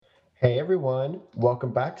Hey everyone,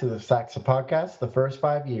 welcome back to the Saxa podcast, the first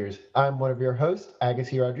 5 years. I'm one of your hosts,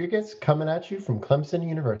 Agassy Rodriguez, coming at you from Clemson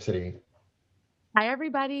University. Hi,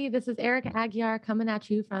 everybody. This is Erica Aguiar coming at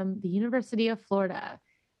you from the University of Florida.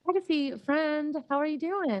 Legacy friend, how are you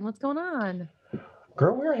doing? What's going on?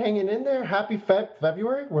 Girl, we're hanging in there. Happy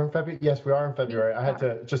February. We're in February. Yes, we are in We February. are. I had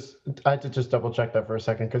to just double check that for a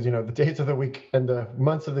second because the days of the week and the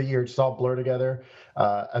months of the year just all blur together.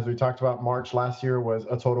 As we talked about, March last year was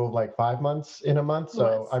a total of like 5 months in a month. It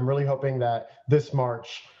So was I'm really hoping that this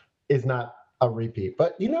March is not a repeat.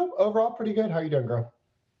 But overall pretty good. How you doing, girl?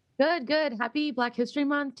 good, good. Happy Black History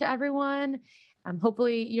Month to everyone.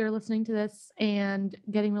 Hopefully, you're listening to this and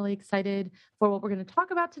getting really excited for what we're going to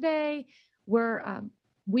talk about today. We're,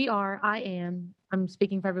 we are, I am, I'm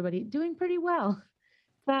speaking for everybody, doing pretty well.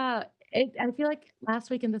 I feel like last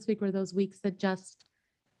week and this week were those weeks that just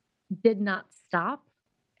did not stop.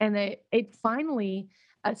 And it finally,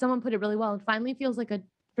 someone put it really well, it finally feels like a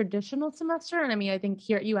traditional semester. And I mean, I think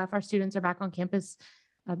here at UF, our students are back on campus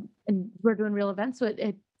and we're doing real events. So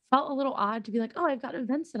it felt a little odd to be like, oh, I've got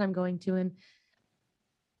events that I'm going to. And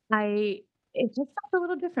I, it just felt a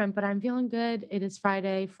little different, but I'm feeling good. It is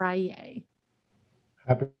Friday.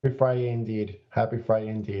 Happy Friday indeed. Happy Friday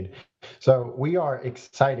indeed. So we are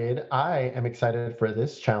excited. I am excited for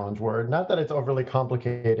this challenge word. Not that it's overly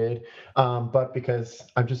complicated, but because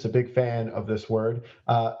I'm just a big fan of this word.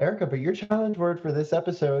 Erica, but your challenge word for this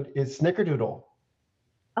episode is snickerdoodle,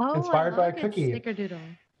 Oh, I inspired by love a a good cookie. snickerdoodle.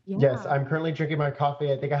 Yes, Yeah. I'm currently drinking my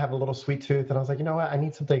coffee. I think I have a little sweet tooth, and I was like, you know what? I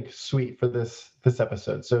need something sweet for this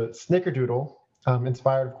episode. So snickerdoodle,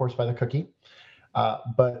 inspired, of course, by the cookie.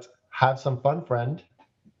 But have some fun, friend.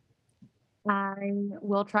 I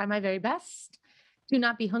will try my very best to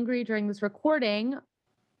not be hungry during this recording.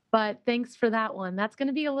 But thanks for that one. That's going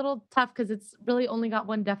to be a little tough because it's really only got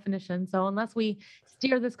one definition. So unless we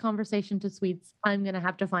steer this conversation to sweets, I'm going to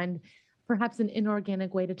have to find perhaps an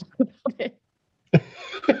inorganic way to talk about it.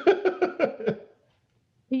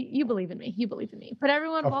 You believe in me. You believe in me. But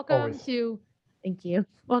everyone, Of welcome always. to, thank you.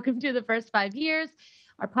 Welcome to the first 5 years,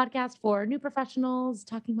 our podcast for new professionals,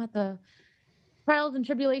 talking about the trials and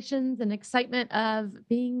tribulations and excitement of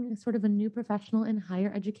being sort of a new professional in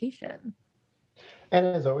higher education. And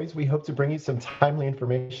as always, we hope to bring you some timely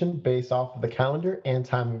information based off of the calendar and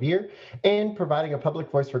time of year, and providing a public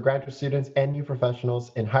voice for graduate students and new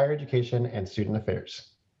professionals in higher education and student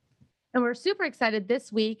affairs. And we're super excited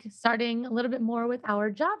this week, starting a little bit more with our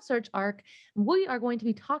job search arc. We are going to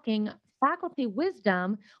be talking faculty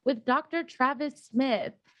wisdom with Dr. Travis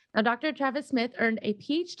Smith. Now, Dr. Travis Smith earned a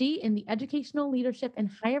PhD in the Educational Leadership in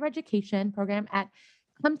Higher Education program at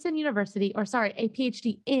Clemson University, or sorry, a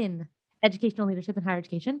PhD in Educational Leadership in Higher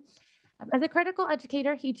Education. As a critical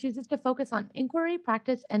educator, he chooses to focus on inquiry,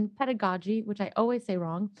 practice, and pedagogy, which I always say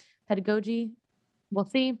wrong. Pedagogy, we'll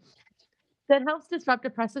see, that helps disrupt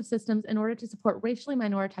oppressive systems in order to support racially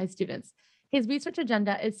minoritized students. His research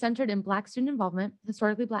agenda is centered in Black student involvement,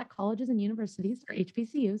 historically Black colleges and universities, or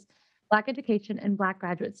HBCUs, Black education, and Black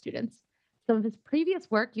graduate students. Some of his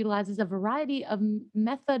previous work utilizes a variety of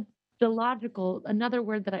methodological, another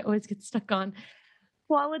word that I always get stuck on,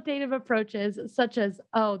 qualitative approaches, such as,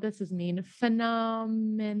 oh, this is mean,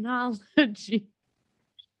 phenomenology.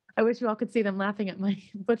 I wish you all could see them laughing at my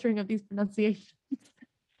butchering of these pronunciations.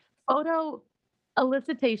 Photo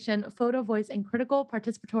elicitation, photo voice, and critical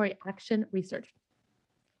participatory action research.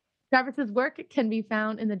 Travis's work can be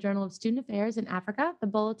found in the Journal of Student Affairs in Africa, the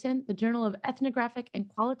Bulletin, the Journal of Ethnographic and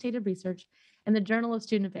Qualitative Research, and the Journal of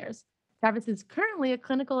Student Affairs. Travis is currently a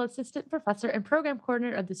clinical assistant professor and program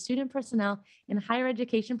coordinator of the Student Personnel in Higher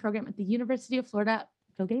Education program at the University of Florida.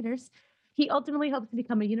 Go Gators. He ultimately hopes to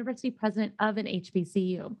become a university president of an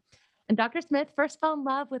HBCU. And Dr. Smith first fell in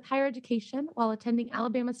love with higher education while attending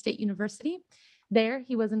Alabama State University. There,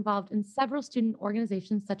 he was involved in several student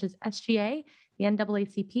organizations such as SGA, the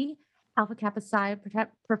NAACP, Alpha Kappa Psi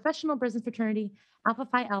Professional Business Fraternity, Alpha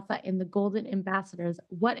Phi Alpha, and the Golden Ambassadors.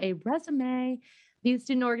 What a resume! These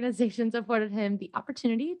student organizations afforded him the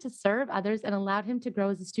opportunity to serve others and allowed him to grow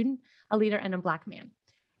as a student, a leader, and a Black man.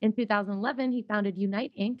 In 2011, he founded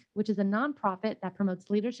Unite Inc., which is a nonprofit that promotes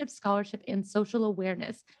leadership, scholarship, and social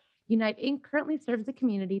awareness. Unite Inc. currently serves the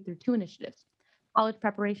community through two initiatives: college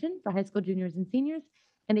preparation for high school juniors and seniors,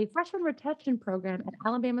 and a freshman retention program at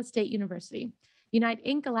Alabama State University. Unite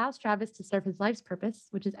Inc. allows Travis to serve his life's purpose,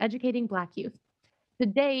 which is educating Black youth. To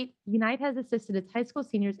date, Unite has assisted its high school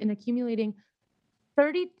seniors in accumulating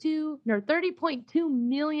 $30.2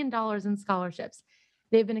 million in scholarships.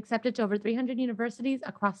 They've been accepted to over 300 universities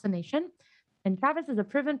across the nation. And Travis is a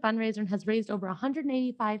proven fundraiser and has raised over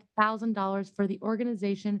 $185,000 for the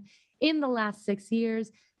organization in the last 6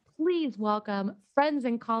 years. please welcome friends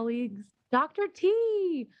and colleagues, Dr.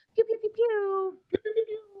 T. Pew, pew, pew, pew.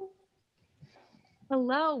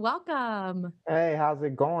 Hello, welcome. Hey, how's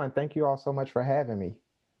it going? Thank you all so much for having me.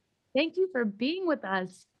 Thank you for being with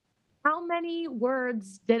us. How many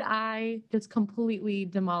words did I just completely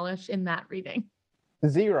demolish in that reading?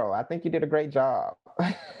 Zero. I think you did a great job.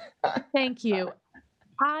 Thank you.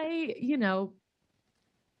 I am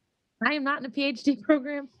not in a PhD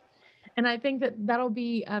program, and I think that that'll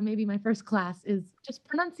be maybe my first class is just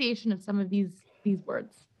pronunciation of some of these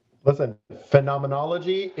words. Listen,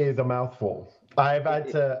 phenomenology is a mouthful. I've had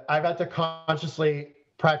to consciously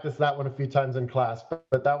practice that one a few times in class,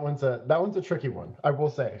 but that one's a tricky one, I will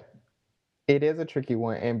say. It is a tricky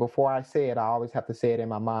one. And before I say it, I always have to say it in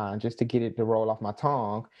my mind just to get it to roll off my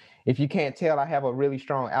tongue. If you can't tell, I have a really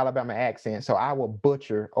strong Alabama accent, so I will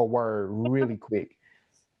butcher a word really quick.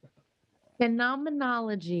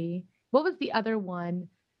 Phenomenology. What was the other one?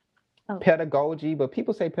 Oh, Pedagogy, but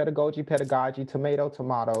people say pedagogy, tomato,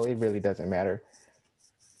 tomato. It really doesn't matter.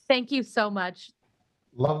 thank you so much.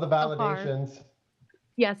 Love the So far, validations.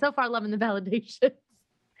 yeah, so far loving the validation.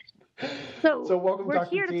 So So welcome, we're Dr.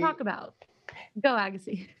 here to T. talk about. Go,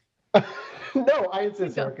 Agassy. No, I You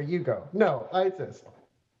insist, go. Erica. You go. No, I insist.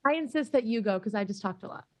 I insist that you go because I just talked a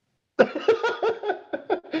lot.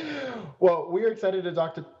 Well, we are excited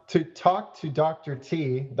to talk to Dr.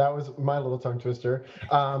 T. That was my little tongue twister,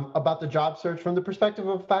 about the job search from the perspective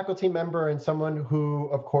of a faculty member and someone who,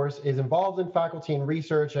 of course, is involved in faculty and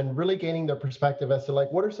research and really gaining their perspective as to like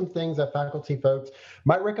what are some things that faculty folks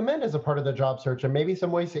might recommend as a part of the job search and maybe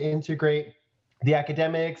some ways to integrate the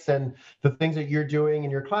academics and the things that you're doing in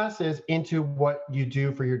your classes into what you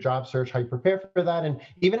do for your job search, how you prepare for that, and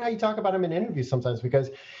even how you talk about them in interviews sometimes because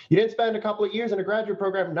you didn't spend a couple of years in a graduate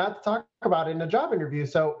program not to talk about it in a job interview.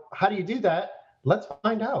 So how do you do that? Let's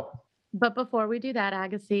find out. But before we do that,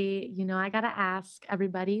 Agassy, I got to ask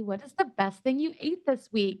everybody, what is the best thing you ate this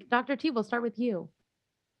week? Dr. T, we'll start with you.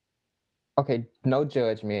 Okay, no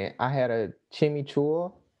judgment. I had a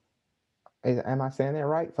chimichurri. Am I saying that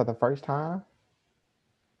right for the first time?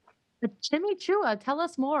 The chimichurri, tell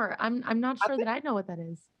us more. I'm not I sure that think I know what that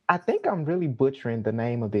is. I think I'm really butchering the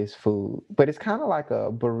name of this food, but it's kind of like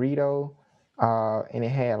a burrito, and it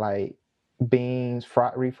had like beans,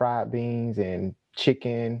 refried beans, and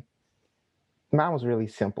chicken. Mine was really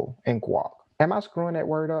simple and guac. Am I screwing that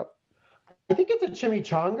word up? I think it's a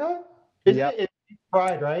chimichanga. Isn't Yep, it? It's deep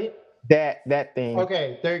fried, right? that thing.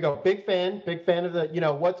 Okay, there you go. Big fan of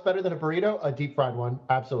the, what's better than a burrito? A deep fried one.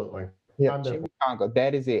 Absolutely. I'm Yep, there for chimichanga.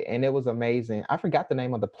 That is it, and it was amazing. I forgot the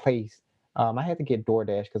name of the place. I had to get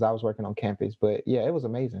DoorDash because I was working on campus, but yeah, it was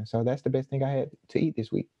amazing. So that's the best thing I had to eat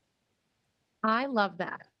this week. I love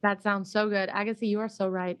that. That sounds so good. Agassi, you are so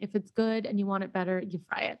right. If it's good and you want it better, you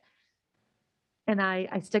fry it. And I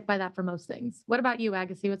stick by that for most things. What about you,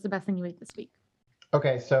 Agassi? What's the best thing you ate this week?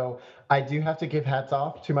 Okay, so I do have to give hats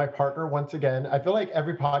off to my partner once again. I feel like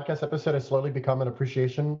every podcast episode has slowly become an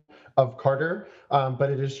appreciation of Carter, but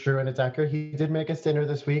it is true and it's accurate. He did make us dinner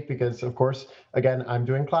this week because, of course, again, I'm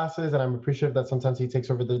doing classes and I'm appreciative that sometimes he takes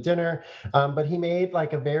over the dinner. But he made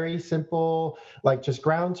like a very simple, like just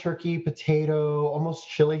ground turkey, potato, almost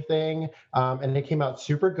chili thing. And it came out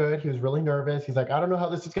super good. He was really nervous. He's like, I don't know how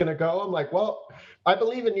this is going to go. I'm like, well, I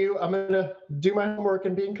believe in you. I'm going to do my homework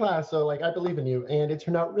and be in class. So like, I believe in you. And it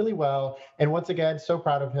turned out really well. And once again, so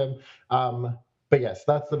proud of him. But yes,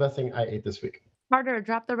 that's the best thing I ate this week. Carter,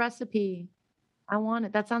 drop the recipe. I want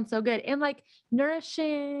it. That sounds so good. And like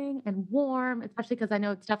nourishing and warm, especially because I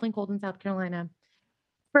know it's definitely cold in South Carolina.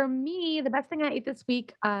 For me, the best thing I ate this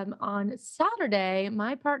week, on Saturday,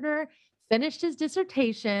 my partner finished his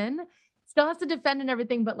dissertation. Still has to defend and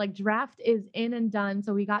everything, but like draft is in and done.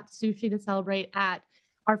 So we got sushi to celebrate at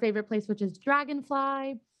our favorite place, which is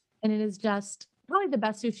Dragonfly. And it is just probably the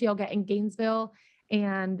best sushi I'll get in Gainesville.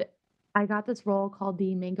 And I got this roll called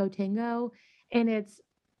the Mango Tango, and it's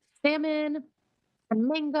salmon and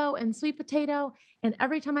mango and sweet potato. And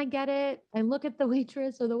every time I get it, I look at the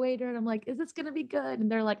waitress or the waiter and I'm like, is this going to be good? And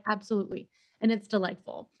they're like, absolutely. And it's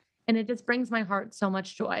delightful. And it just brings my heart so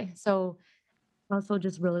much joy. So I also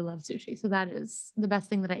just really love sushi. So that is the best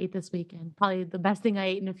thing that I ate this week and probably the best thing I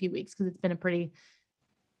ate in a few weeks because it's been a pretty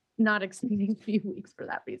not exciting few weeks for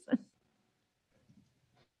that reason.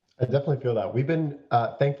 I definitely feel that. We've been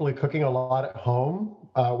thankfully cooking a lot at home.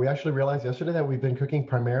 We actually realized yesterday that we've been cooking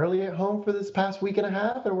primarily at home for this past week and a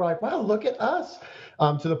half. And we're like, wow, look at us.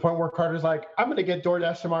 To the point where Carter's like, I'm going to get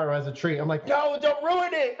DoorDash tomorrow as a treat. I'm like, no, don't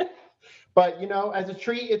ruin it. But, as a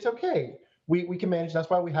treat, it's okay. We can manage.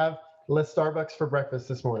 That's why we have less Starbucks for breakfast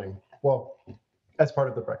this morning. Well, as part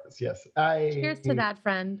of the breakfast. Yes, Cheers to that,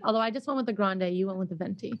 friend. Although I just went with the grande, you went with the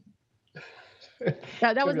venti.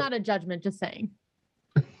 That was not a judgment, just saying.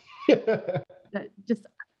 Just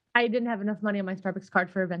I didn't have enough money on my Starbucks card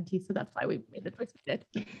for a venti, so that's why we made the choice we did.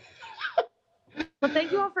 Well,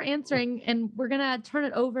 thank you all for answering, and we're gonna turn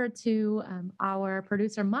it over to our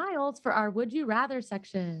producer Miles for our Would You Rather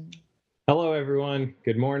section. Hello, everyone.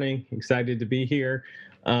 Good morning. Excited to be here.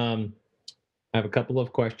 I have a couple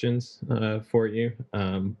of questions for you.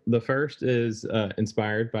 The first is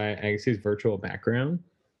inspired by Agassy's virtual background.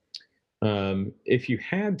 If you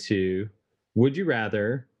had to, would you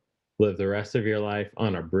rather live the rest of your life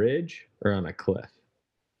on a bridge or on a cliff?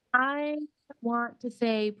 I want to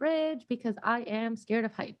say bridge because I am scared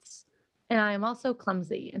of heights. And I am also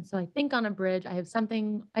clumsy. And so I think on a bridge, I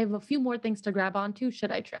have a few more things to grab onto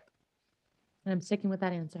should I trip. And I'm sticking with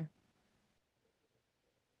that answer.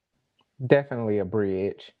 Definitely a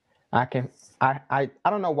bridge. I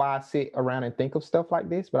don't know why I sit around and think of stuff like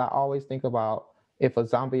this, but I always think about if a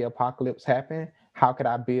zombie apocalypse happened, how could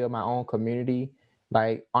I build my own community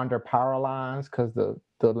like under power lines because the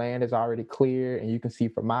land is already clear and you can see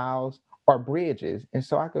for miles, or bridges. And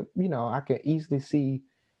so I could easily see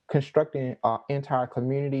constructing an entire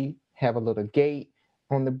community, have a little gate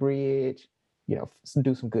on the bridge,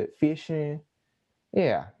 do some good fishing.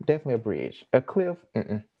 Yeah, definitely a bridge. A cliff,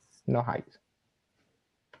 no heights.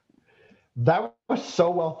 That was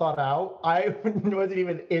so well thought out. I wasn't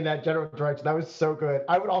even in that general direction. That was so good.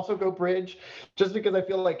 I would also go bridge, just because I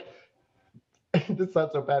feel like this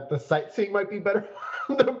sounds so bad. The sightseeing might be better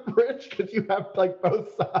on the bridge because you have like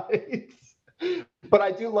both sides. But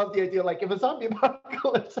I do love the idea, like if a zombie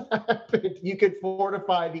apocalypse happened, you could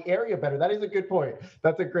fortify the area better. That is a good point.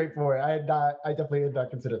 That's a great point. I definitely had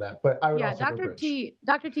not considered that. But I would also go bridge.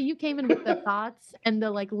 Dr. T, you came in with the thoughts and the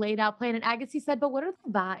like laid out plan, and Agassy said, but what are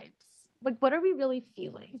the vibes? Like, what are we really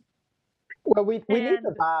feeling? Well, we need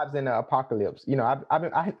the vibes in the apocalypse.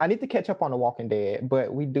 I need to catch up on The Walking Dead,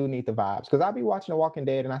 but we do need the vibes because I'll be watching The Walking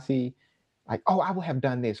Dead and I see like, oh, I would have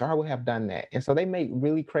done this or I would have done that. And so they make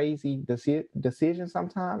really crazy decisions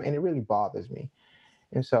sometimes, and it really bothers me.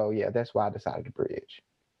 And so, yeah, that's why I decided to bridge.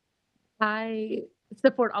 I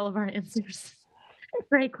support all of our answers.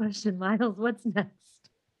 Great question, Miles. What's next?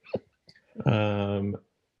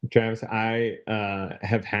 Travis, I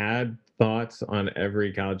have had thoughts on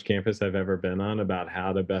every college campus I've ever been on about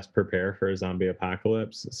how to best prepare for a zombie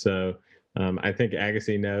apocalypse. So I think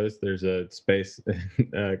Agassy knows there's a space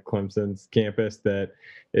Clemson's campus that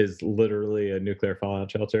is literally a nuclear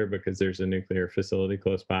fallout shelter because there's a nuclear facility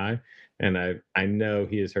close by. And I know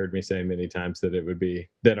he has heard me say many times that it would be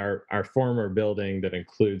that our former building that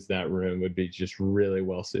includes that room would be just really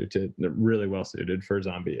well suited for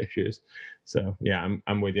zombie issues. So yeah,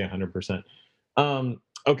 I'm with you 100%.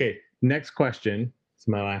 Okay, next question. It's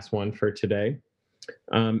my last one for today.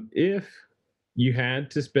 If you had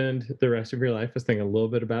to spend the rest of your life, I was thinking a little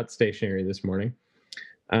bit about stationery this morning.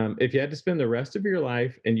 If you had to spend the rest of your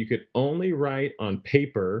life and you could only write on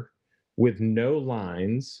paper with no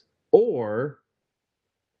lines, or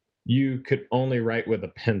you could only write with a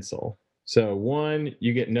pencil. So one,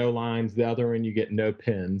 you get no lines, the other one, you get no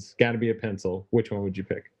pens. Got to be a pencil. Which one would you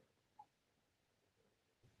pick?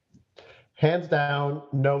 Hands down,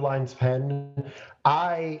 no lines pen.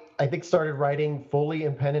 I think started writing fully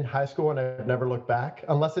in pen in high school, and I've never looked back,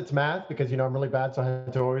 unless it's math, because I'm really bad, so I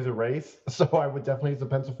had to always erase. So I would definitely use a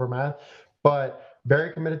pencil for math, but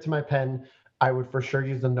very committed to my pen. I would for sure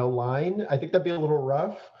use the no line. I think that'd be a little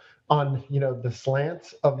rough on the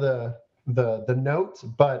slants of the notes,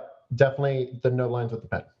 but definitely the no lines with the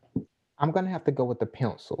pen. I'm gonna have to go with the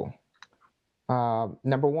pencil.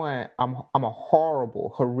 Number one, I'm a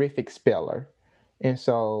horrific speller, and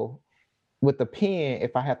so with the pen,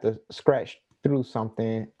 if I have to scratch through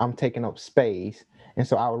something, I'm taking up space, and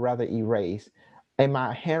so I would rather erase. And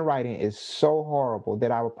my handwriting is so horrible that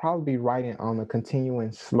I would probably be writing on a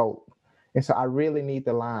continuing slope, and so I really need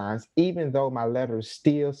the lines, even though my letters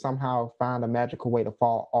still somehow find a magical way to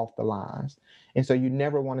fall off the lines, and so you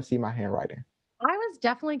never want to see my handwriting. I was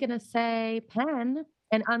definitely going to say pen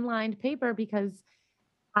and unlined paper because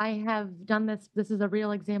I have done this. This is a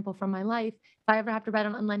real example from my life. If I ever have to write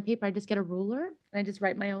on unlined paper, I just get a ruler and I just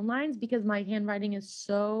write my own lines because my handwriting is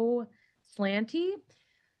so slanty.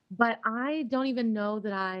 But I don't even know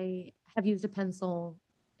that I have used a pencil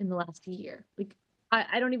in the last year. Like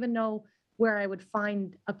I don't even know where I would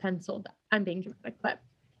find a pencil. I'm being dramatic, but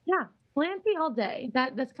yeah, slanty all day.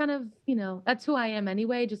 That's kind of, that's who I am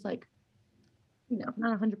anyway. Just like, not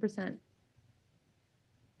 100%.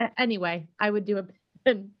 Anyway, I would do a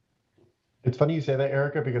pen. It's funny you say that,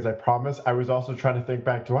 Erica, because I promise I was also trying to think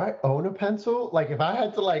back. Do I own a pencil? Like, if I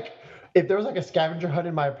had to, like, if there was like a scavenger hunt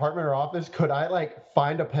in my apartment or office, could I like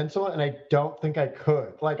find a pencil? And I don't think I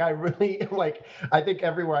could. Like, I really like. I think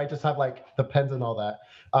everywhere I just have like the pens and all that,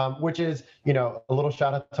 which is, a little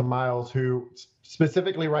shout out to Miles, who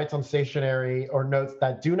specifically writes on stationery or notes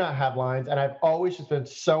that do not have lines. And I've always just been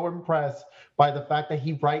so impressed by the fact that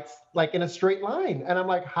he writes like in a straight line. And I'm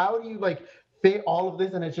like, how do you like fit all of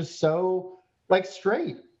this, and it's just so like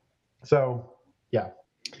straight. So yeah.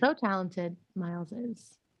 So talented, Miles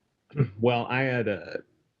is. Well, I had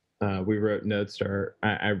we wrote notes to our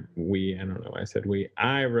I don't know why I said we.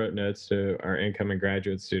 I wrote notes to our incoming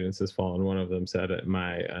graduate students this fall, and one of them said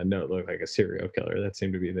my note looked like a serial killer. That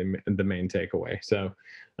seemed to be the main takeaway. So,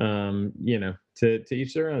 to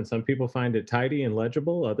each their own. Some people find it tidy and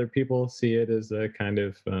legible. Other people see it as a kind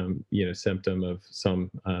of symptom of some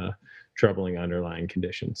troubling underlying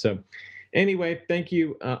condition. So. Anyway, thank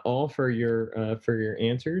you all for your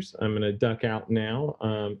answers. I'm going to duck out now.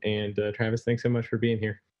 And Travis, thanks so much for being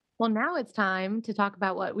here. Well, now it's time to talk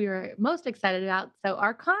about what we were most excited about. So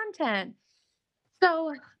our content.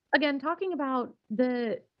 So again, talking about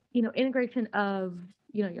the, integration of,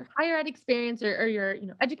 your higher ed experience or your,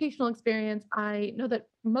 educational experience. I know that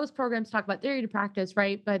most programs talk about theory to practice,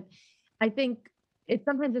 right? But I think it's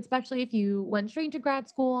sometimes, especially if you went straight into grad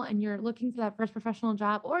school and you're looking for that first professional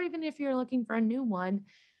job, or even if you're looking for a new one,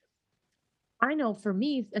 I know for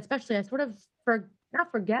me, especially, I sort of not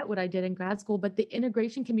forget what I did in grad school, but the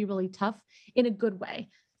integration can be really tough in a good way.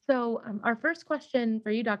 So, our first question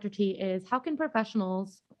for you, Dr. T, is how can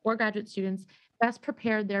professionals or graduate students best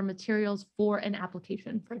prepare their materials for an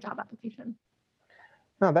application, for a job application?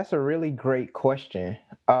 No, that's a really great question.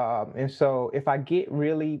 And so if I get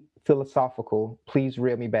really philosophical, please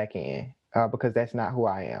reel me back in because that's not who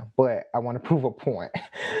I am. But I want to prove a point.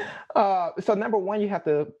 So number one, you have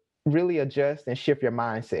to really adjust and shift your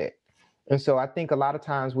mindset. And so I think a lot of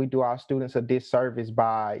times we do our students a disservice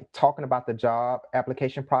by talking about the job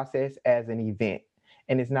application process as an event.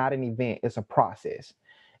 And it's not an event, it's a process.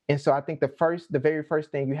 And so I think the very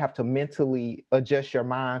first thing you have to mentally adjust your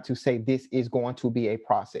mind to say this is going to be a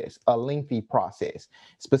process, a lengthy process,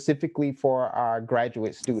 specifically for our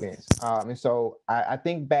graduate students. And so I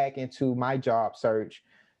think back into my job search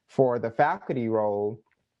for the faculty role,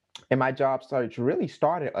 and my job search really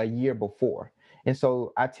started a year before. And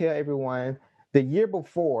so I tell everyone the year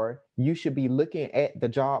before, you should be looking at the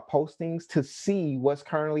job postings to see what's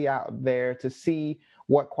currently out there, to see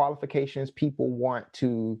what qualifications people want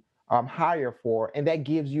to hire for, and that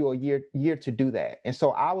gives you a year to do that. And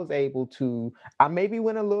so I was able to, I maybe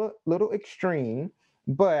went a little extreme,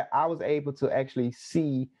 but I was able to actually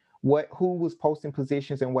see who was posting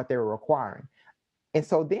positions and what they were requiring. And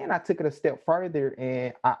so then I took it a step further,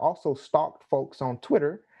 and I also stalked folks on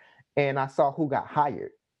Twitter, and I saw who got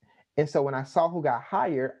hired. And so when I saw who got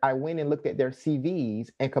hired, I went and looked at their CVs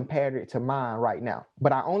and compared it to mine right now.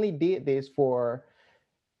 But I only did this for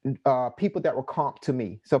people that were comp to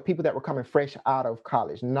me. So people that were coming fresh out of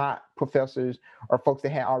college, not professors or folks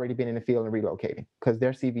that had already been in the field and relocating, because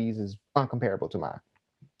their CVs is uncomparable to mine.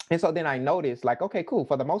 And so then I noticed, like, okay, cool.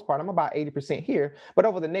 For the most part, I'm about 80% here. But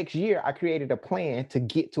over the next year, I created a plan to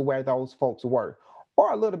get to where those folks were,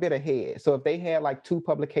 or a little bit ahead. So if they had like 2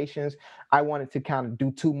 publications, I wanted to kind of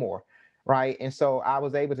do 2 more. Right. And so I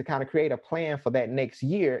was able to kind of create a plan for that next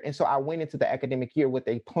year. And so I went into the academic year with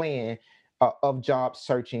a plan of job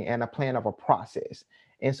searching and a plan of a process.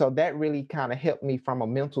 And so that really kind of helped me from a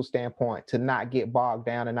mental standpoint to not get bogged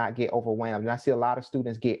down and not get overwhelmed. And I see a lot of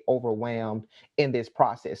students get overwhelmed in this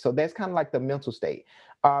process. So that's kind of like the mental state.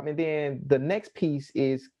 And then the next piece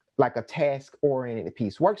is like a task oriented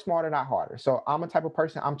piece. Work smarter, not harder. So I'm a type of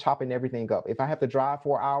person, I'm chopping everything up. If I have to drive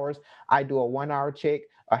 4 hours, I do a 1 hour check,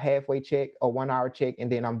 a halfway check, a 1 hour check,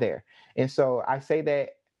 and then I'm there. And so I say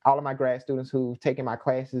that all of my grad students who've taken my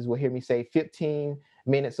classes will hear me say 15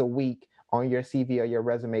 minutes a week on your CV or your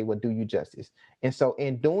resume will do you justice. And so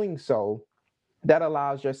in doing so, that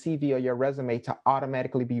allows your CV or your resume to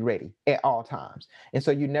automatically be ready at all times. And so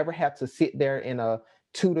you never have to sit there in a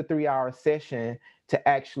 2 to 3 hour session to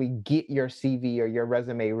actually get your CV or your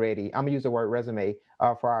resume ready. I'm gonna use the word resume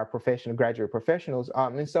for our graduate professionals.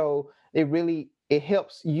 And so it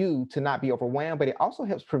helps you to not be overwhelmed, but it also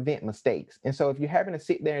helps prevent mistakes. And so if you're having to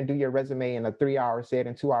sit there and do your resume in a 3 hour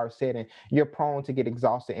setting, 2 hour setting, you're prone to get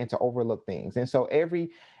exhausted and to overlook things. And so every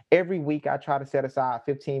week I try to set aside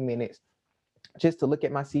 15 minutes just to look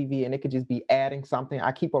at my CV, and it could just be adding something.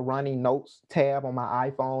 I keep a running notes tab on my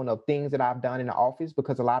iPhone of things that I've done in the office,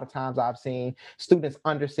 because a lot of times I've seen students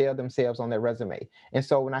undersell themselves on their resume. And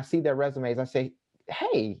so when I see their resumes, I say,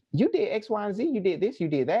 hey, you did X, Y, and Z, you did this, you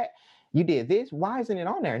did that, you did this. Why isn't it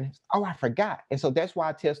on there? And oh, I forgot. And so that's why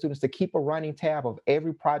I tell students to keep a running tab of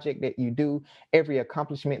every project that you do, every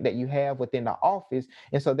accomplishment that you have within the office.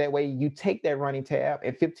 And so that way you take that running tab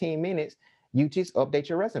in 15 minutes, you just update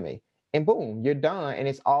your resume. And boom, you're done, and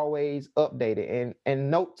it's always updated.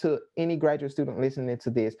 And note to any graduate student listening to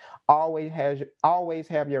this, always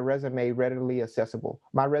have your resume readily accessible.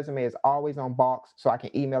 My resume is always on box, so I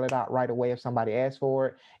can email it out right away if somebody asks for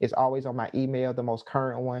it. It's always on my email, the most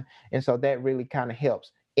current one, and so that really kind of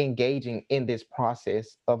helps engaging in this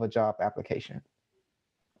process of a job application.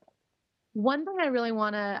 One thing I really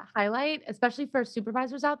want to highlight, especially for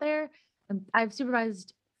supervisors out there, I've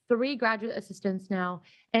supervised 3 graduate assistants now.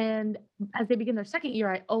 And as they begin their second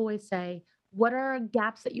year, I always say, what are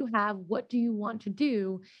gaps that you have? What do you want to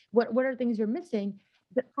do? What are things you're missing?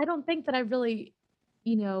 But I don't think that I've really,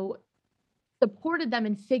 you know, supported them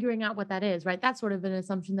in figuring out what that is, right? That's sort of an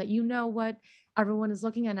assumption that you know what everyone is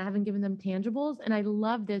looking at, and I haven't given them tangibles. And I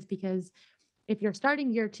love this because if you're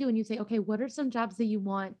starting year 2 and you say, okay, what are some jobs that you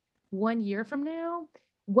want 1 year from now?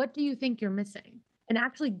 What do you think you're missing? And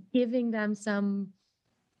actually giving them some,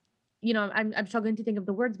 I'm struggling to think of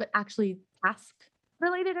the words, but actually task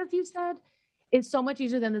related, as you said, is so much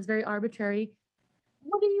easier than this very arbitrary.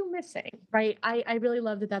 What are you missing? Right. I really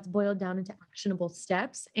love that that's boiled down into actionable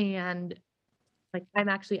steps. And like I'm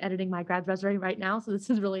actually editing my grad resume right now. So this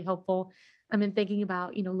is really helpful. I'm in thinking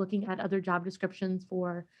about, looking at other job descriptions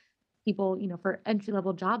for people, for entry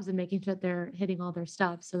level jobs and making sure that they're hitting all their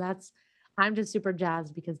stuff. So I'm just super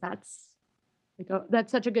jazzed because that's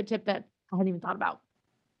such a good tip that I hadn't even thought about.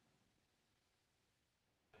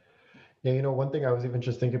 Yeah, one thing I was even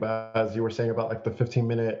just thinking about as you were saying about like the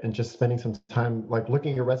 15-minute and just spending some time like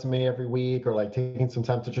looking at your resume every week or like taking some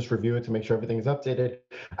time to just review it to make sure everything is updated.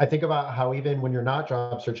 I think about how even when you're not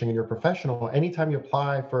job searching and you're professional, anytime you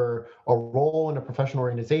apply for a role in a professional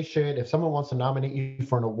organization, if someone wants to nominate you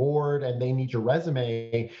for an award and they need your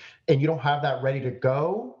resume and you don't have that ready to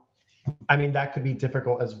go, I mean, that could be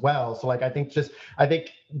difficult as well. So like, I think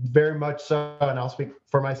very much so, and I'll speak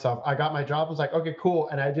for myself. I got my job, was like, okay, cool.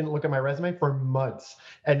 And I didn't look at my resume for months.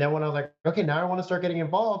 And then when I was like, okay, now I want to start getting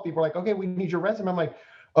involved, people are like, okay, we need your resume. I'm like,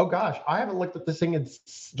 oh gosh, I haven't looked at this thing in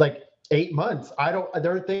like 8 months.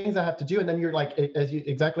 There are things I have to do. And then you're like,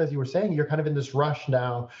 exactly as you were saying, you're kind of in this rush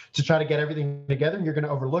now to try to get everything together and you're going to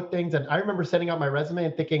overlook things. And I remember sending out my resume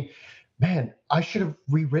and thinking, man, I should have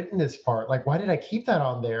rewritten this part. Like, why did I keep that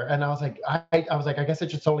on there? And I was like, I guess I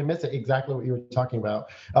just totally missed it. Exactly what you were talking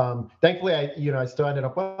about. Thankfully, I still ended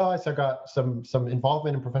up well. I still got some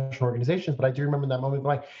involvement in professional organizations, but I do remember that moment,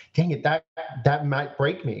 like, dang it, that might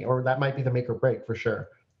break me, or that might be the make or break for sure.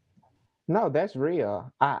 No, that's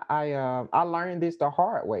real. I learned this the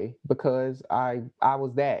hard way because I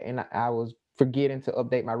was that, and I was forgetting to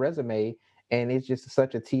update my resume, and it's just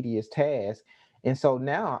such a tedious task. And so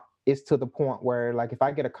now it's to the point where, like, if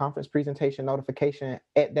I get a conference presentation notification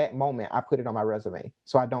at that moment, I put it on my resume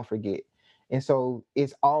so I don't forget. And so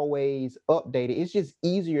it's always updated. It's just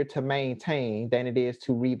easier to maintain than it is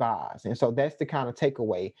to revise. And so that's the kind of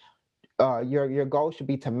takeaway. Your goal should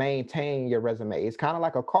be to maintain your resume. It's kind of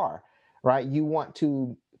like a car, right? You want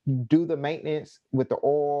to do the maintenance with the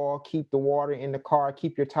oil, keep the water in the car,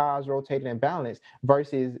 keep your tires rotated and balanced,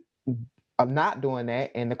 versus not doing that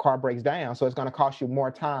and the car breaks down. So it's going to cost you more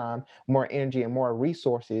time, more energy, and more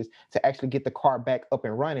resources to actually get the car back up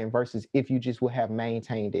and running versus if you just would have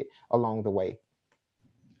maintained it along the way.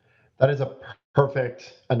 That is a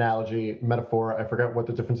perfect analogy, metaphor. I forgot what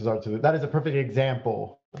the differences are to it. That is a perfect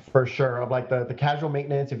example for sure of like the casual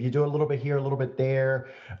maintenance. If you do a little bit here, a little bit there,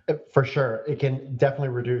 for sure, it can definitely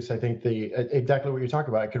reduce, I think, the exactly what you're talking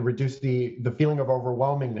about. It could reduce the feeling of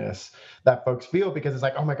overwhelmingness that folks feel because it's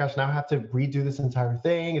like, oh my gosh, now I have to redo this entire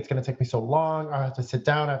thing. It's going to take me so long. I have to sit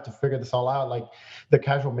down. I have to figure this all out. Like the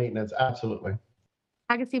casual maintenance, absolutely.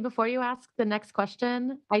 Agassy, before you ask the next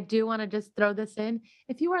question, I do want to just throw this in.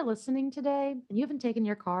 If you are listening today and you haven't taken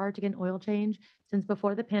your car to get an oil change since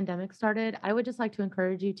before the pandemic started, I would just like to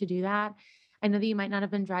encourage you to do that. I know that you might not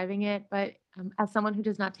have been driving it, but as someone who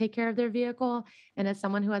does not take care of their vehicle and as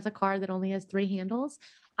someone who has a car that only has 3 handles,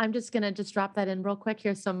 I'm just gonna just drop that in real quick.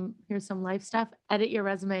 Here's some life stuff. Edit your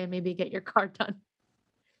resume and maybe get your car done.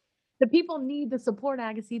 The people need the support,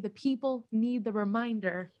 Agassy. The people need the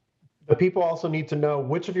reminder. The people also need to know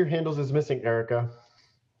which of your handles is missing, Erica.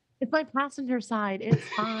 It's my passenger side. It's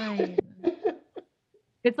fine.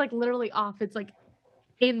 It's like literally off. It's like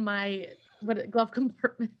in my glove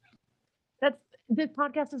compartment. That's This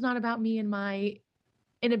podcast is not about me and my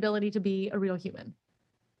inability to be a real human.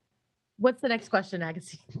 What's the next question,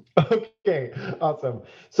 Agassy? Okay, awesome.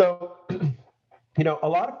 So a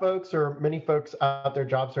lot of folks or many folks out there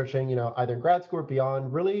job searching, either in grad school or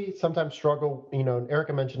beyond, really sometimes struggle, and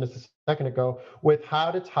Erica mentioned this a second ago, with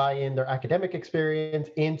how to tie in their academic experience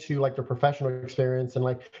into like their professional experience and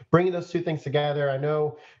like bringing those two things together. I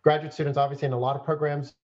know graduate students, obviously, in a lot of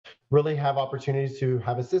programs really have opportunities to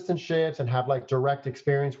have assistantships and have like direct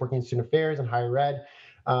experience working in student affairs and higher ed.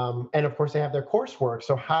 And of course, they have their coursework.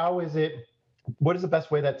 So what is the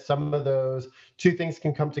best way that some of those two things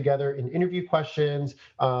can come together in interview questions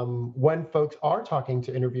when folks are talking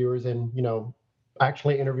to interviewers and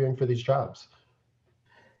actually interviewing for these jobs?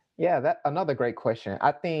 Yeah, that another great question.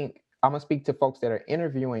 I think I'm gonna speak to folks that are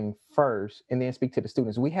interviewing first, and then speak to the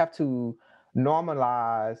students. We have to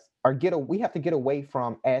normalize or we have to get away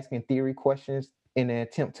from asking theory questions in an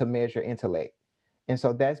attempt to measure intellect. And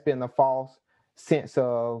so that's been the false sense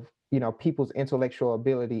of people's intellectual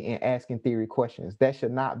ability in asking theory questions. That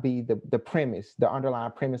should not be the premise, the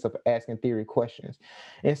underlying premise of asking theory questions.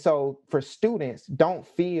 And so for students, don't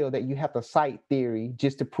feel that you have to cite theory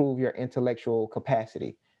just to prove your intellectual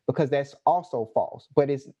capacity, because that's also false. But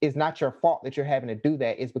it's not your fault that you're having to do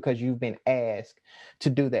that. It's because you've been asked to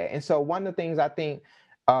do that. And so one of the things I think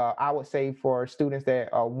I would say for students that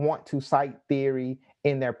want to cite theory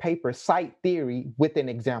in their paper, cite theory with an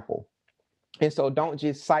example. And so don't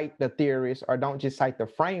just cite the theorist or don't just cite the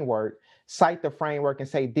framework and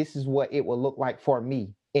say, this is what it will look like for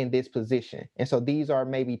me in this position. And so these are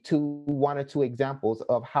maybe one or two examples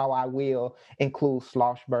of how I will include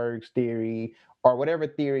Schlossberg's theory or whatever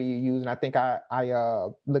theory you use. And I think I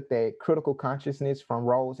looked at critical consciousness from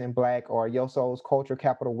Rose and Black, or Yoso's Culture,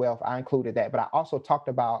 Capital, Wealth. I included that. But I also talked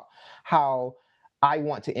about how I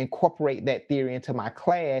want to incorporate that theory into my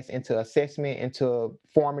class, into assessment, into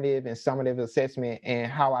formative and summative assessment,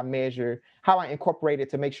 and how I incorporate it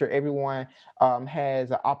to make sure everyone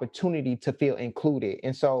has an opportunity to feel included.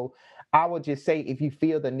 And so I would just say, if you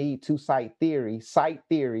feel the need to cite theory.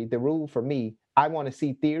 The rule for me, I want to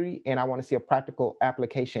see theory and I want to see a practical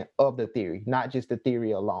application of the theory, not just the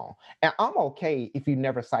theory alone. And I'm okay if you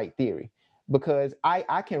never cite theory, because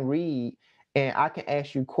I can read and I can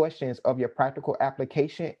ask you questions of your practical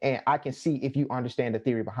application, and I can see if you understand the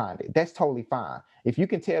theory behind it. That's totally fine. If you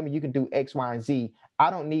can tell me you can do X, Y, and Z,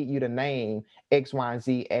 I don't need you to name X, Y, and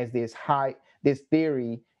Z as this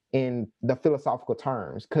theory in the philosophical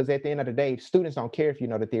terms, because at the end of the day, students don't care if you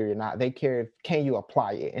know the theory or not. They care if can you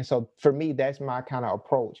apply it. And so for me, that's my kind of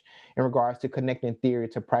approach in regards to connecting theory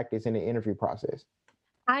to practice in the interview process.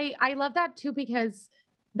 I love that too, because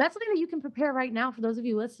that's something that you can prepare right now for those of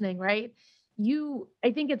you listening, right?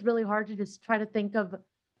 I think it's really hard to just try to think of,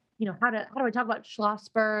 how do I talk about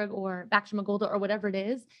Schlossberg or Baxter McGolda or whatever it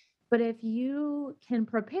is. But if you can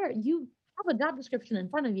prepare, you have a job description in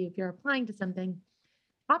front of you. If you're applying to something,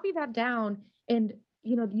 copy that down, and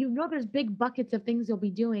there's big buckets of things you'll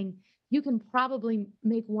be doing. You can probably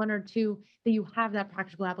make one or two that you have that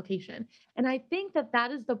practical application. And I think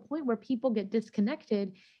that is the point where people get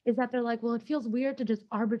disconnected, is that they're like, well, it feels weird to just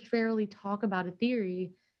arbitrarily talk about a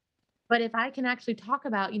theory. But if I can actually talk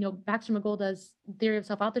about, Baxter McGolda's theory of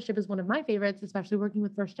self-authorship is one of my favorites, especially working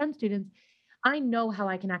with first-gen students. I know how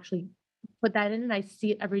I can actually put that in, and I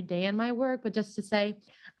see it every day in my work. But just to say,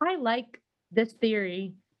 I like this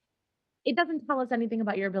theory, it doesn't tell us anything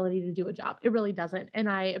about your ability to do a job. It really doesn't. And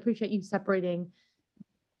I appreciate you separating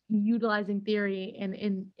utilizing theory in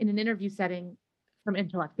an interview setting from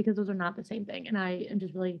intellect, because those are not the same thing. And I am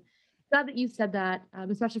just really glad that you said that,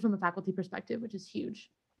 especially from a faculty perspective, which is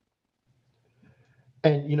huge.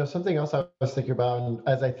 And something else I was thinking about, and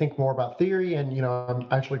as I think more about theory, and I'm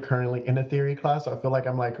actually currently in a theory class, so I feel like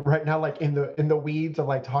I'm like right now like in the weeds of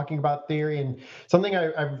like talking about theory. And something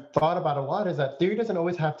I've thought about a lot is that theory doesn't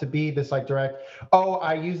always have to be this like direct, oh,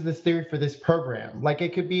 I use this theory for this program. Like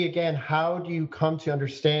it could be, again, how do you come to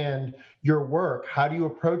understand your work? How do you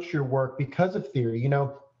approach your work because of theory?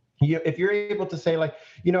 If you're able to say like,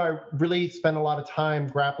 I really spend a lot of time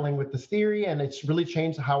grappling with this theory, and it's really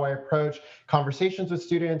changed how I approach conversations with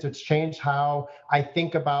students. It's changed how I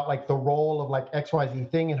think about like the role of like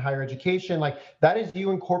XYZ thing in higher education. Like that is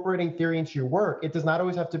you incorporating theory into your work. It does not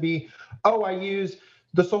always have to be, oh, I use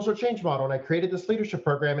the social change model and I created this leadership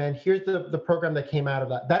program, and here's the program that came out of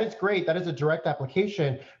that. That is great. That is a direct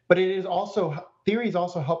application, but theory is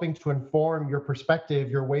also helping to inform your perspective,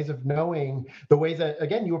 your ways of knowing, the ways that,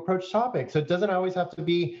 again, you approach topics. So it doesn't always have to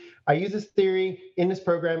be, I use this theory in this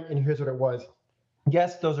program and here's what it was.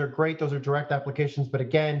 Yes, those are great. Those are direct applications. But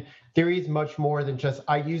again, theory is much more than just,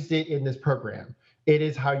 I used it in this program. It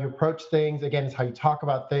is how you approach things. Again, it's how you talk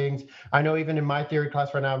about things. I know even in my theory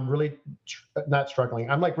class right now, I'm really not struggling.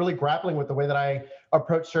 I'm like really grappling with the way that I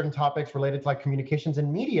approach certain topics related to like communications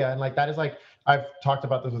and media. And like that is like, I've talked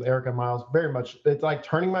about this with Erica Miles very much. It's like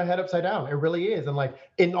turning my head upside down. It really is. And like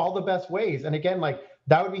in all the best ways. And again, like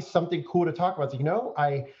that would be something cool to talk about. So,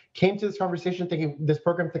 I came to this conversation thinking this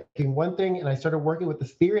program thinking one thing, and I started working with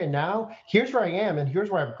this theory, and now here's where I am and here's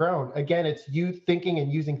where I've grown. Again, it's you thinking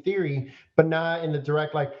and using theory, but not in the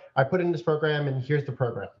direct, like I put in this program and here's the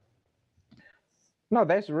program. No,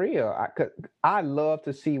 that's real. I love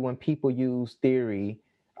to see when people use theory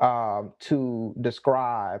to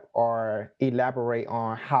describe or elaborate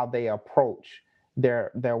on how they approach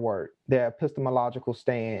their work, their epistemological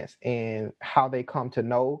stance, and how they come to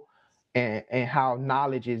know, and how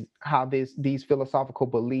knowledge is how these philosophical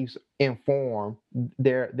beliefs inform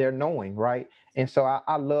their knowing, right? And so I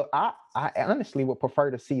honestly would prefer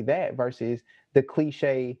to see that versus the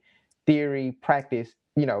cliche theory practice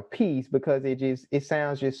piece, because it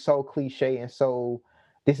sounds just so cliche and so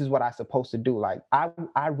this is what I'm supposed to do. Like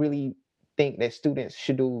I really think that students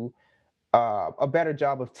should do a better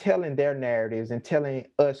job of telling their narratives and telling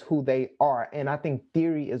us who they are. And I think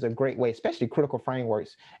theory is a great way, especially critical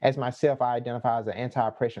frameworks. As myself, I identify as an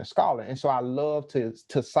anti-oppression scholar. And so I love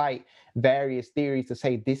to cite various theories to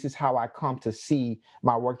say, this is how I come to see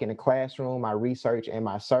my work in the classroom, my research, and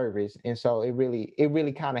my service. And so it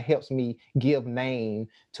really kind of helps me give name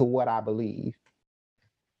to what I believe.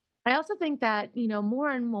 I also think that, more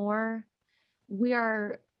and more we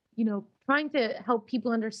are, trying to help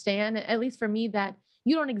people understand, at least for me, that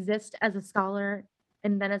you don't exist as a scholar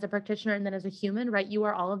and then as a practitioner and then as a human, right? You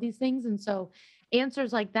are all of these things. And so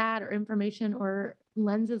answers like that or information or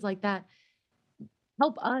lenses like that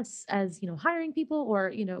help us as, hiring people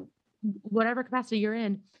or, whatever capacity you're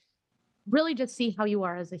in, really just see how you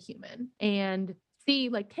are as a human and see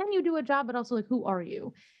like, can you do a job, but also like, who are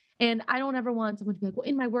you? And I don't ever want someone to be like, well,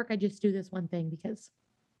 in my work, I just do this one thing, because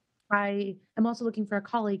I am also looking for a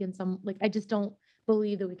colleague, and I just don't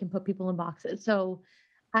believe that we can put people in boxes. So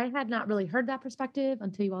I had not really heard that perspective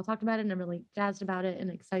until you all talked about it, and I'm really jazzed about it and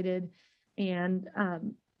excited, and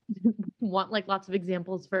want like lots of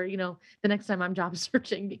examples for, the next time I'm job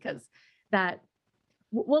searching, because that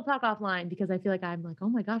we'll talk offline, because I feel like I'm like, oh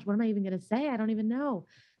my gosh, what am I even going to say? I don't even know.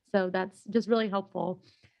 So that's just really helpful.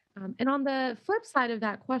 And on the flip side of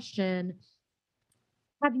that question,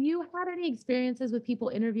 have you had any experiences with people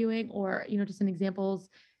interviewing, or, just some examples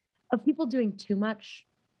of people doing too much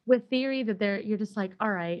with theory that you're just like,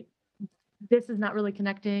 all right, this is not really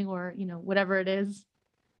connecting, or, whatever it is?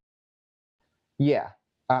 Yeah.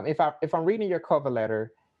 If I'm reading your cover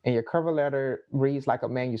letter and your cover letter reads like a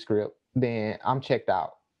manuscript, then I'm checked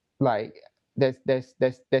out. Like that's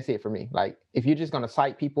it for me. Like if you're just gonna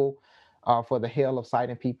cite people for the hell of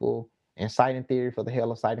citing people and citing theory for the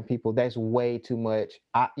hell of citing people, that's way too much.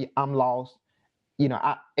 I'm lost.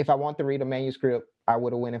 If I want to read a manuscript, I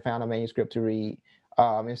would have went and found a manuscript to read.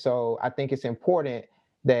 And so I think it's important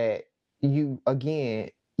that you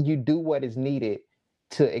do what is needed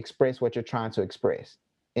to express what you're trying to express.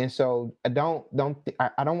 And so I don't want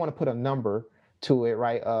to put a number to it,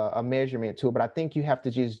 right? A measurement to it, but I think you have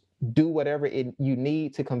to just do whatever you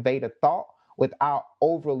need to convey the thought without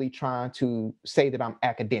overly trying to say that I'm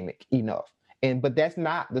academic enough. But that's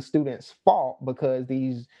not the student's fault, because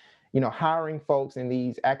these, hiring folks in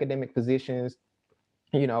these academic positions,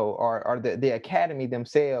 or the academy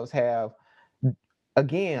themselves have,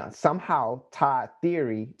 again, somehow tied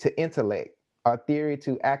theory to intellect, or theory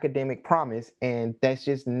to academic promise, and that's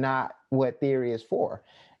just not what theory is for.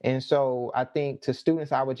 And so I think to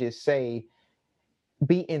students, I would just say,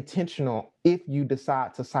 be intentional if you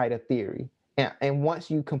decide to cite a theory. And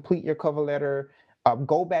once you complete your cover letter,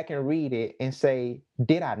 go back and read it and say,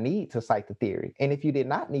 did I need to cite the theory? And if you did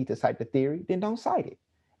not need to cite the theory, then don't cite it.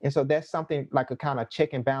 And so that's something like a kind of check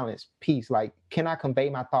and balance piece. Like, can I convey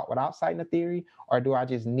my thought without citing the theory, or do I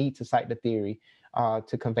just need to cite the theory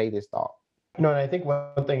to convey this thought? And I think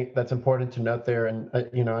one thing that's important to note there, and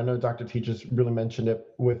I know Dr. T just really mentioned it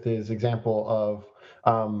with his example of,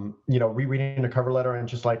 rereading a cover letter and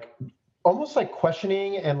just like almost like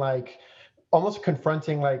questioning and like almost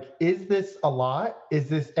confronting, like, is this a lot? Is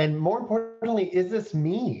this, and more importantly, is this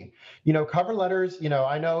me? Cover letters,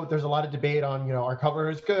 I know there's a lot of debate on, are cover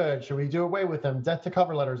letters good? Should we do away with them? Death to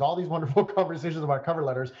cover letters, all these wonderful conversations about cover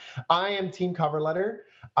letters. I am team cover letter.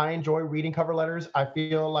 I enjoy reading cover letters. I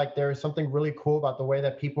feel like there is something really cool about the way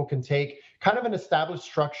that people can take kind of an established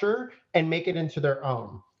structure and make it into their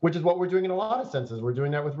own, which is what we're doing in a lot of senses. We're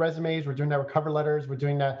doing that with resumes. We're doing that with cover letters. We're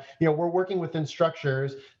doing that, we're working within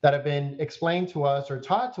structures that have been explained to us or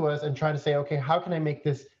taught to us and trying to say, okay, how can I make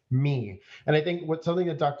this me? And I think something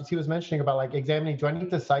that Dr. T was mentioning about like examining, do I need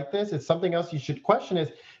to cite this? It's something else you should question is,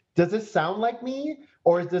 does this sound like me,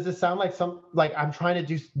 or does it sound like I'm trying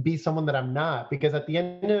to be someone that I'm not? Because at the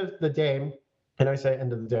end of the day, and I say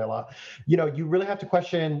end of the day a lot, you really have to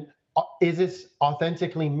question, is this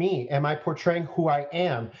authentically me? Am I portraying who I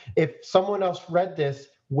am? If someone else read this,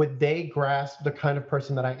 would they grasp the kind of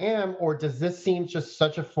person that I am, or does this seem just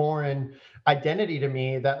such a foreign identity to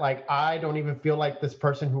me that like I don't even feel like this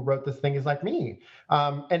person who wrote this thing is like me?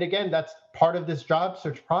 And again, that's part of this job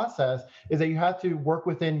search process, is that you have to work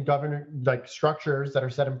within like structures that are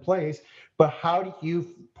set in place, but how do you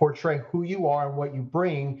portray who you are and what you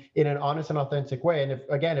bring in an honest and authentic way? And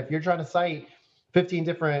if you're trying to cite 15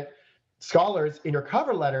 different scholars in your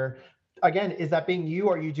cover letter, again, is that being you?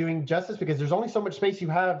 Are you doing justice? Because there's only so much space you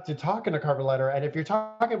have to talk in a cover letter. And if you're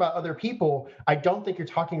talking about other people, I don't think you're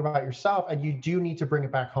talking about yourself, and you do need to bring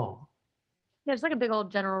it back home. Yeah, it's like a big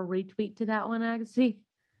old general retweet to that one, Agassy.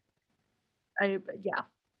 Yeah,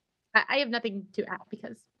 I have nothing to add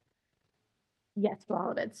because yes to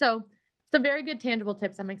all of it. So some very good tangible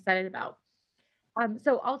tips I'm excited about.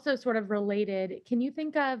 So also sort of related, can you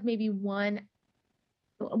think of maybe one,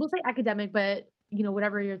 we'll say academic, but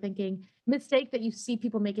whatever you're thinking, mistake that you see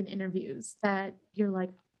people make in interviews that you're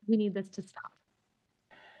like, we need this to stop?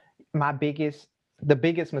 The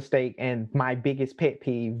biggest mistake and my biggest pet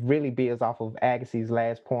peeve really builds off of Agassy's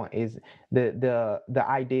last point is the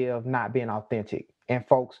idea of not being authentic, and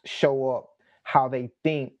folks show up how they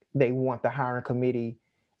think they want the hiring committee,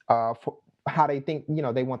 for how they think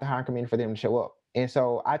they want the hiring committee for them to show up. And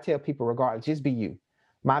so I tell people, regardless, just be you.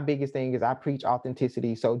 My biggest thing is I preach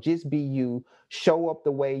authenticity, so just be you. Show up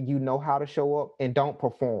the way you know how to show up, and don't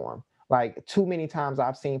perform. Like, too many times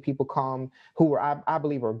I've seen people come who were, I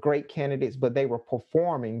believe, are great candidates, but they were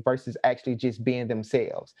performing versus actually just being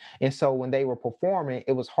themselves. And so when they were performing,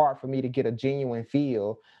 it was hard for me to get a genuine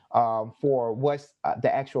feel for what's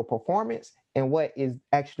the actual performance and what is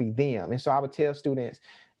actually them. And so I would tell students,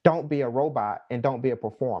 don't be a robot and don't be a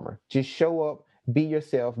performer. Just show up, be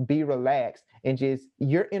yourself, be relaxed, and just,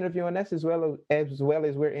 you're interviewing us as well as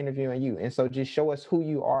we're interviewing you. And so just show us who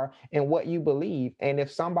you are and what you believe. And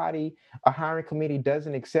if a hiring committee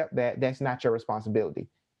doesn't accept that, that's not your responsibility.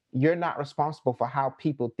 You're not responsible for how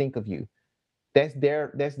people think of you. That's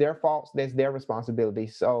their faults, that's their responsibility.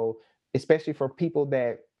 So especially for people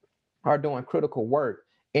that are doing critical work,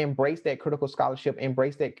 embrace that critical scholarship,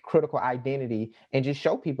 embrace that critical identity, and just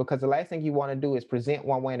show people. Because the last thing you want to do is present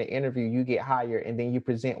one way in the interview, you get hired, and then you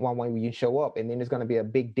present one way when you show up, and then there's going to be a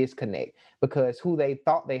big disconnect, because who they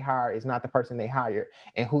thought they hired is not the person they hired,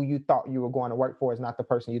 and who you thought you were going to work for is not the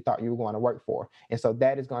person you thought you were going to work for. And so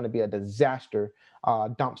that is going to be a disaster,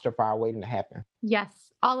 dumpster fire waiting to happen. Yes,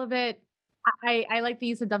 all of it. I like the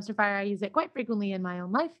use of dumpster fire. I use it quite frequently in my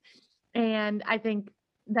own life. And I think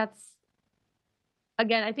that's,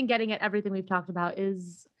 again, I think getting at everything we've talked about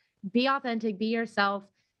is be authentic, be yourself.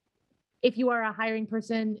 If you are a hiring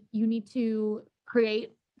person, you need to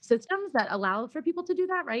create systems that allow for people to do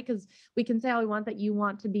that, right? Because we can say all we want, that you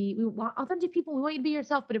want to be, we want authentic people, we want you to be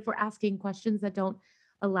yourself. But if we're asking questions that don't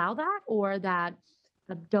allow that, or that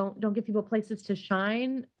don't give people places to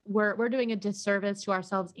shine, we're doing a disservice to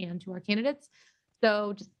ourselves and to our candidates.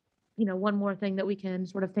 So just, one more thing that we can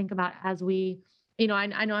sort of think about as we,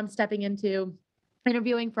 I know I'm stepping into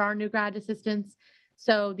interviewing for our new grad assistants.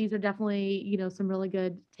 So these are definitely, some really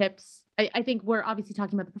good tips. I think we're obviously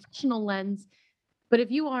talking about the professional lens, but if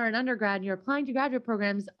you are an undergrad and you're applying to graduate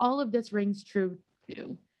programs, all of this rings true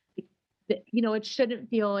too. It shouldn't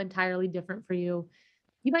feel entirely different for you.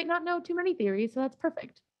 You might not know too many theories, so that's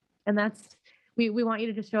perfect. And we want you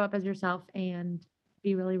to just show up as yourself and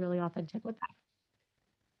be really, really authentic with that.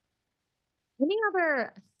 Any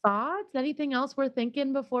other thoughts? Anything else we're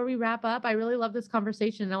thinking before we wrap up? I really love this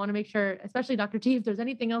conversation. I want to make sure, especially Dr. T, if there's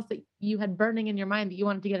anything else that you had burning in your mind that you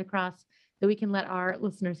wanted to get across, that we can let our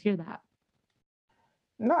listeners hear that.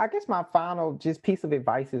 No, I guess my final just piece of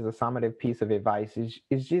advice is a summative piece of advice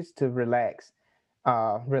is just to relax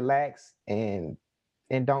and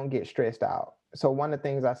don't get stressed out. So one of the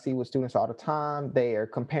things I see with students all the time, they are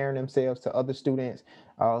comparing themselves to other students.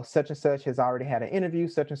 Such and such has already had an interview,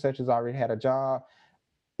 such and such has already had a job.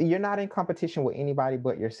 You're not in competition with anybody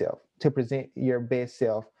but yourself to present your best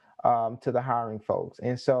self to the hiring folks.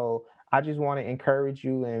 And so I just want to encourage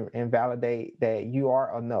you and validate that you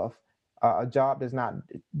are enough. A job does not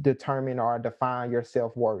determine or define your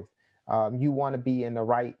self-worth. You want to be in the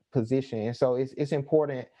right position. And so it's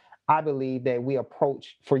important, I believe, that we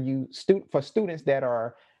approach for students that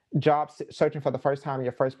are job searching for the first time in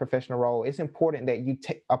your first professional role. It's important that you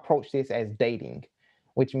approach this as dating,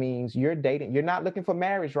 which means you're dating. You're not looking for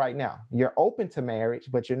marriage right now. You're open to marriage,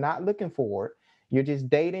 but you're not looking for it. You're just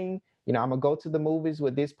dating I'm gonna go to the movies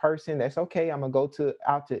with this person. That's okay. I'm gonna go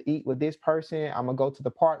out to eat with this person. I'm gonna go to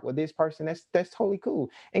the park with this person. That's totally cool.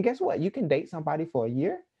 And guess what? You can date somebody for a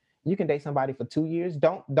year. You can date somebody for 2 years.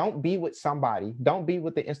 Don't be with somebody. Don't be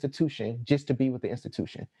with the institution just to be with the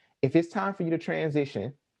institution. If it's time for you to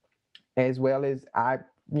transition, as well as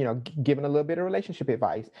giving a little bit of relationship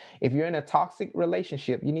advice. If you're in a toxic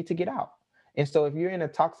relationship, you need to get out. And so if you're in a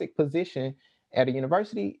toxic position at a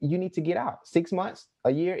university, you need to get out. 6 months,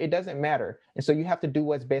 a year, it doesn't matter. And so you have to do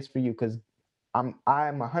what's best for you, because I'm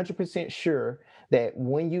 100% sure that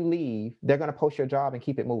when you leave, they're going to post your job and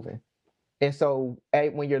keep it moving. And so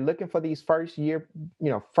when you're looking for these first year,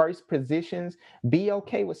 first positions, be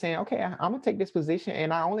okay with saying, okay, I'm going to take this position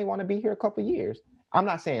and I only want to be here a couple of years. I'm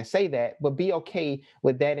not saying say that, but be okay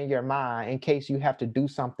with that in your mind in case you have to do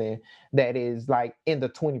something that is like in the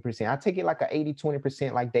 20%. I take it like a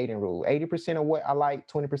 80-20% like dating rule. 80% of what I like,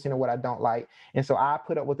 20% of what I don't like. And so I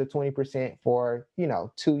put up with the 20% for,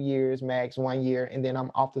 2 years, max 1 year, and then I'm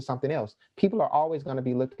off to something else. People are always going to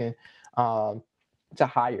be looking to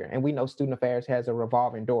hire. And we know student affairs has a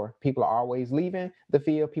revolving door. People are always leaving the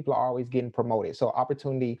field. People are always getting promoted. So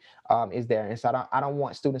opportunity is there. And so I don't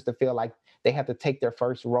want students to feel like they have to take their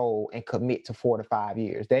first role and commit to 4 to 5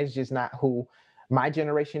 years. That's just not who my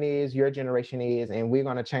generation is, your generation is, and we're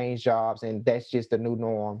going to change jobs, and that's just the new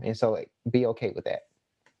norm. And so be okay with that.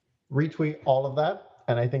 Retweet all of that.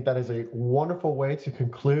 And I think that is a wonderful way to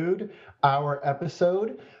conclude our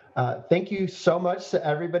episode. Thank you so much to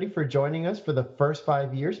everybody for joining us for the first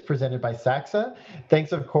 5 years presented by SACSA.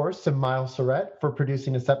 Thanks, of course, to Miles Surratt for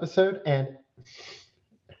producing this episode, and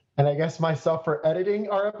I guess myself for editing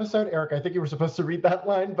our episode. Eric, I think you were supposed to read that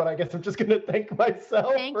line, but I guess I'm just going to thank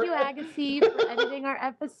myself. Thank you, Agassy, for editing our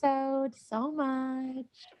episode so much.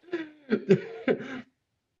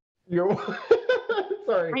 You're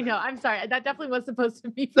sorry. I know. I'm sorry. That definitely was supposed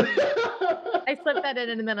to be for me. I slipped that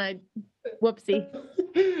in and then whoopsie.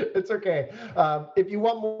 It's okay. If you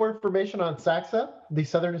want more information on SACSA, the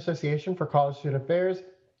Southern Association for College Student Affairs,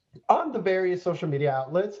 on the various social media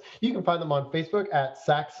outlets, you can find them on Facebook at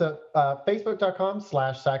SACSA,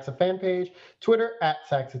 Facebook.com/SACSA fan page, Twitter at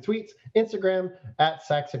SACSA tweets, Instagram at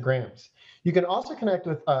SACSAgrams. You can also connect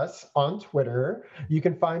with us on Twitter. You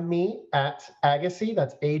can find me at Agassy,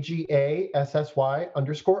 that's AGASSY_R.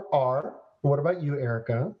 What about you,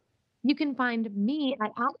 Erica? You can find me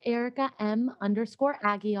at Erica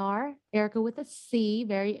M_Aguiar, Erica with a C,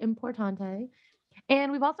 very importante.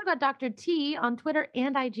 And we've also got Dr. T on Twitter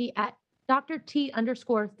and IG at Dr.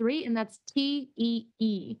 T_3, and that's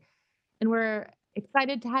TEE. And we're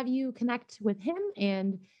excited to have you connect with him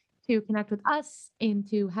and to connect with us and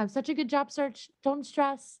to have such a good job search. Don't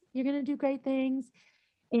stress. You're going to do great things.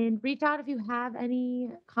 And reach out if you have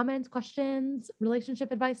any comments, questions,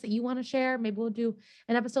 relationship advice that you want to share. Maybe we'll do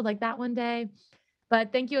an episode like that one day.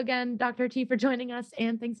 But thank you again, Dr. T, for joining us.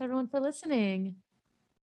 And thanks everyone for listening.